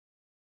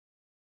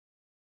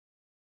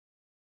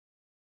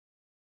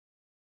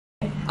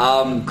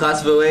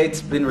Class of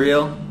 '08's been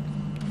real.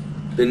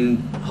 Been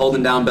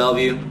holding down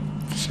Belleview.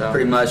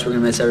 Pretty much, we're going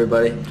to miss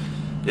everybody.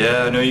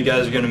 Yeah, I know you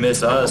guys are going to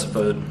miss us,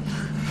 but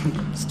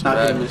it's too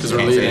bad because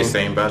we're leaving.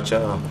 Same about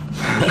y'all.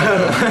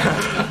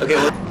 Okay.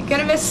 Well,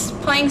 Gonna miss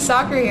playing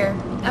soccer here.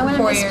 I want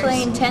to miss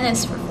playing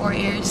tennis for 4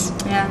 years.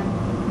 Yeah.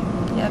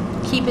 Yep.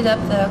 Keep it up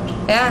though.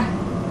 Yeah.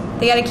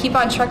 They got to keep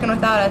on trucking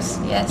without us.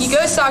 Yes. You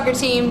go, soccer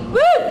team. Woo!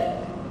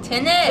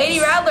 Tennis. Lady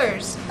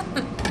Rattlers.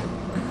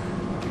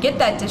 Get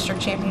that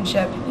district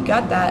championship. You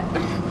got that.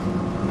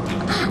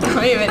 I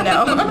don't even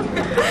know.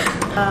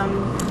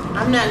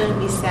 I'm not going to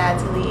be sad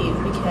to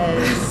leave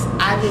because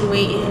I've been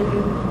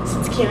waiting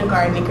since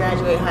kindergarten to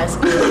graduate high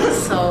school.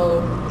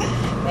 So,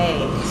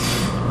 hey,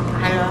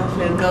 I know I'm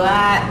going to go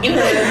out, you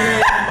know,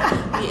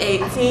 be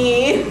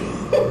 18.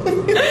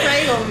 I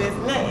ain't going to miss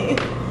nothing.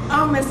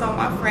 I'll miss all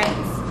my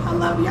friends. I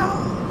love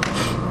y'all.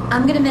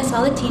 I'm going to miss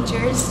all the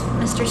teachers,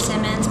 Mr.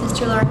 Simmons,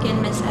 Mr.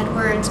 Larkin, Miss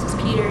Edwards, Miss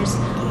Peters,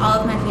 all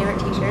of my favorite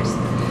teachers.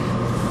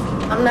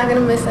 I'm not going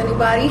to miss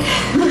anybody.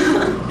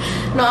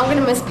 No, I'm going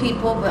to miss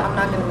people, but I'm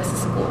not going to miss the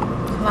school.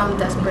 I'm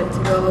desperate to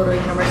go to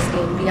university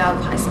and be out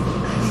of high school.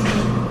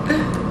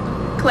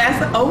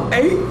 Class of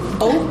 08.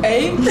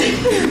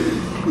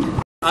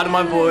 Out of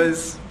my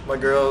boys, my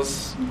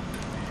girls.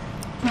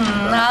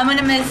 I'm going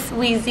to miss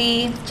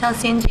Wheezy,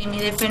 Chelsea, and Jamie.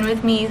 They've been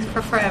with me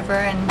for forever,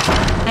 and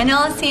I know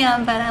I'll see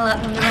them, but I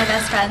love them. They're my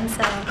best friends,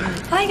 so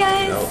bye,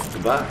 guys. No,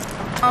 goodbye.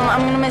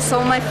 I'm going to miss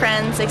all my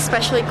friends,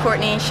 especially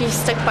Courtney. She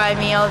stuck by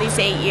me all these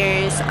 8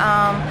 years.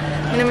 I'm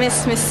going to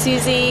miss Miss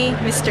Susie,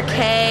 Mr.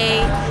 K,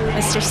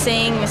 Mr.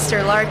 Singh,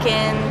 Mr.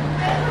 Larkin,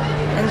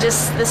 and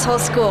just this whole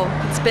school.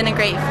 It's been a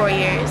great 4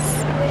 years.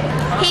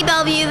 Hey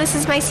Bellevue, this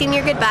is my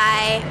senior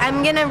goodbye.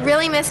 I'm going to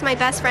really miss my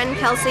best friend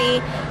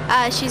Kelsey.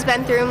 She's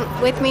been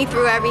with me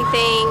through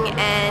everything,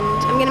 and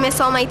I'm going to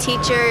miss all my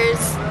teachers.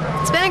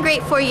 It's been a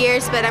great 4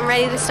 years, but I'm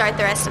ready to start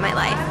the rest of my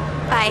life.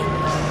 Bye.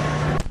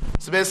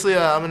 So basically,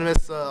 I'm going to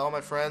miss all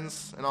my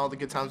friends and all the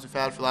good times we've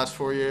had for the last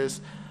 4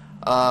 years.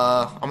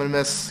 I'm going to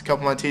miss a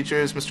couple of my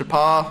teachers, Mr.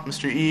 Pa,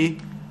 Mr. E,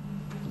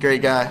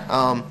 great guy.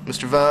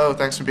 Mr. Vo,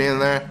 thanks for being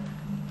there.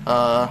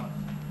 I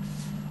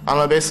don't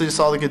know, basically just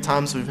all the good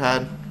times we've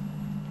had,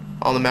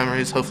 all the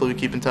memories. Hopefully we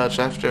keep in touch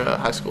after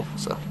high school.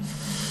 So.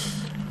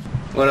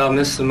 What I'll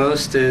miss the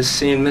most is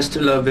seeing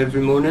Mr. Love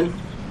every morning.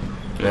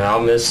 Yeah,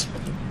 I'll miss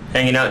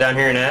hanging out down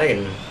here in Ag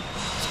and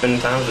spending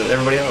time with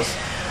everybody else.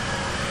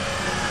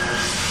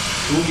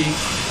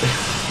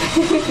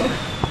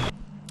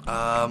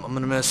 I'm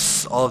going to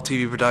miss all of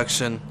TV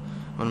production.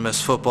 I'm going to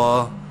miss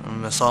football. I'm going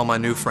to miss all my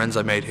new friends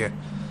I made here.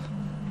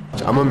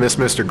 I'm going to miss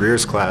Mr.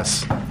 Greer's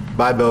class.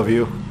 Bye,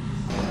 Bellevue.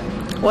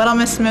 What I'll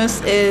miss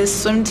most is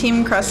swim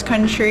team, cross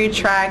country,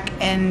 track,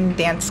 and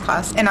dance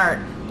class, and art.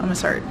 I'll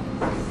miss art.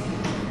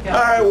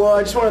 Alright, well,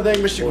 I just want to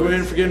thank Mr.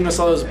 Gwynn for giving us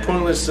all those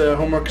pointless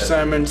homework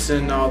assignments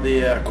and all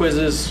the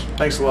quizzes.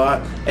 Thanks a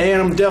lot.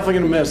 And I'm definitely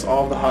going to miss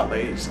all the hot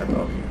ladies at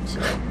Bellevue. So.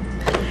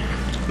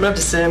 I'm gonna have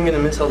to say I'm gonna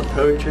miss all the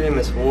poetry,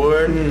 Miss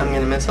Ward. I'm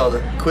gonna miss all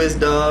the quiz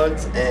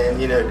dogs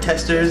and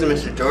testers and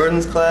Mr.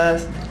 Jordan's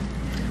class.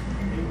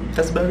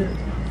 That's about it.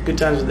 Good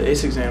times with the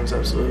ACE exams,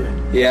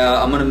 absolutely.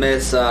 Yeah, I'm gonna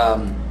miss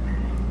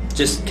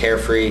just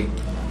carefree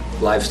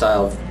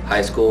lifestyle of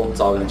high school.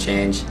 It's all gonna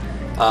change,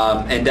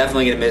 and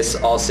definitely gonna miss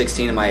all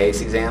 16 of my ACE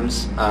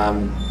exams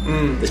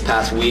this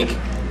past week.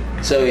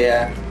 So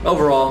yeah,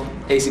 overall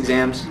ACE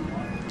exams,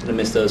 gonna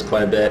miss those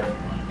quite a bit,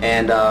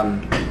 and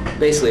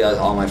basically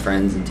all my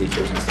friends and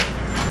teachers and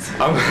stuff.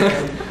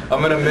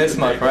 I'm gonna miss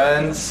my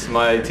friends,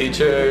 my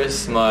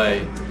teachers,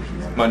 my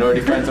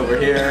minority friends over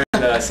here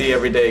that I see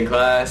every day in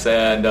class,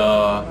 and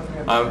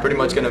I'm pretty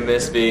much gonna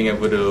miss being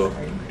able to,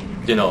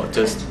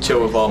 just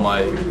chill with all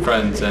my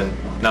friends and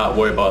not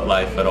worry about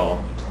life at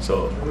all.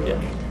 So yeah.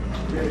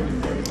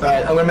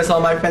 Alright, I'm gonna miss all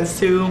my friends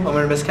too. I'm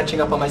gonna miss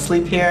catching up on my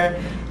sleep here.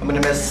 I'm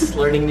gonna miss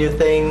learning new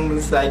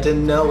things that I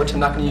didn't know, which I'm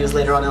not gonna use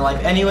later on in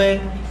life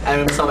anyway. And I'm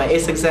gonna miss all my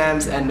ACE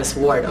exams and Miss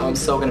Ward. I'm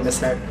so gonna miss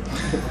her.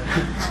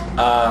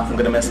 I'm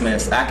gonna miss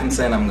Miss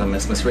Atkinson. I'm gonna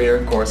miss Miss Reeder.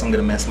 Of course, I'm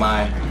gonna miss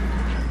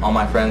all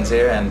my friends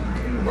here, and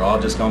we're all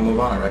just gonna move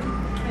on, I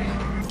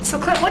reckon. So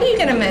Clint, what are you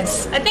gonna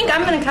miss? I think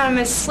I'm gonna kind of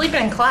miss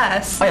sleeping in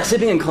class. Oh yeah,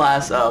 sleeping in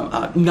class,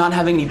 not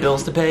having any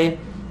bills to pay.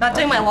 Not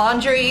doing my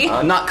laundry.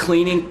 Not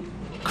cleaning.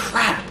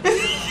 Crap.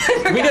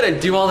 We gotta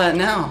do all that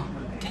now.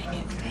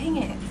 Dang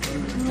it.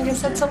 I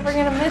guess that's what we're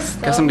gonna miss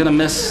though. Guess I'm gonna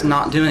miss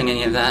not doing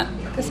any of that.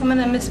 Guess I'm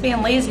gonna miss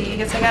being lazy. I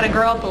guess I gotta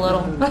grow up a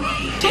little.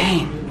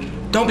 Dang.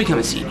 Don't become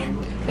a senior.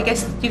 I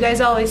guess you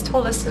guys always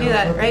told us to do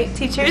that, right,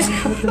 teachers?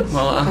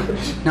 Well,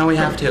 now we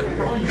have to.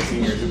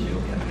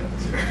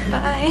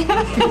 Bye.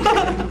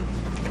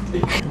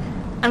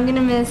 I'm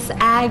gonna miss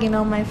Ag and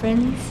all my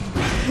friends.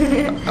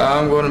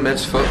 I'm going to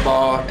miss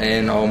football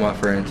and all my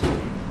friends.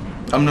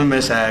 I'm gonna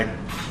miss Ag.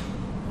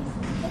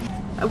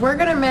 We're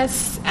gonna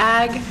miss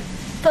Ag.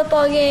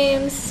 Football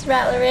games,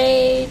 Rattler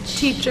Rage.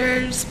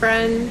 Teachers,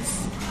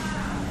 friends.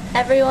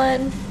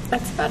 Everyone.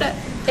 That's about it.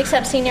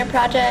 Except senior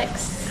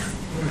projects.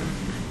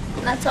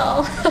 That's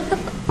all.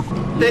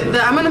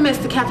 I'm gonna miss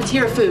the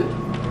cafeteria food.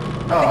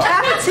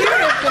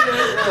 Cafeteria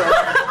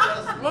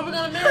food. What we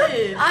gonna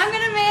miss? I'm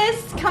gonna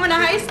miss coming to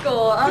high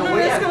school. I'm gonna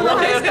miss coming to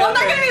high school. I'm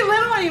not gonna be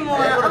little anymore.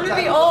 I'm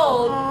gonna be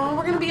old. Oh,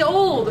 we're gonna be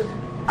old.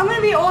 I'm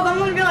gonna be old. I'm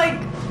gonna be like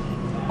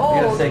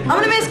old. I'm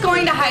gonna miss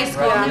going to high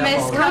school. I'm gonna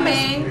miss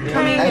coming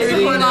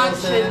before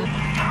lunch.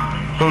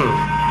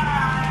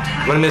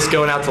 I'm gonna miss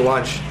going out to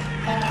lunch.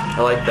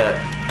 I like that.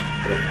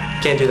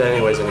 Can't do that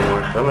anyways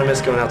anymore. But I'm gonna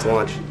miss going out to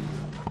lunch.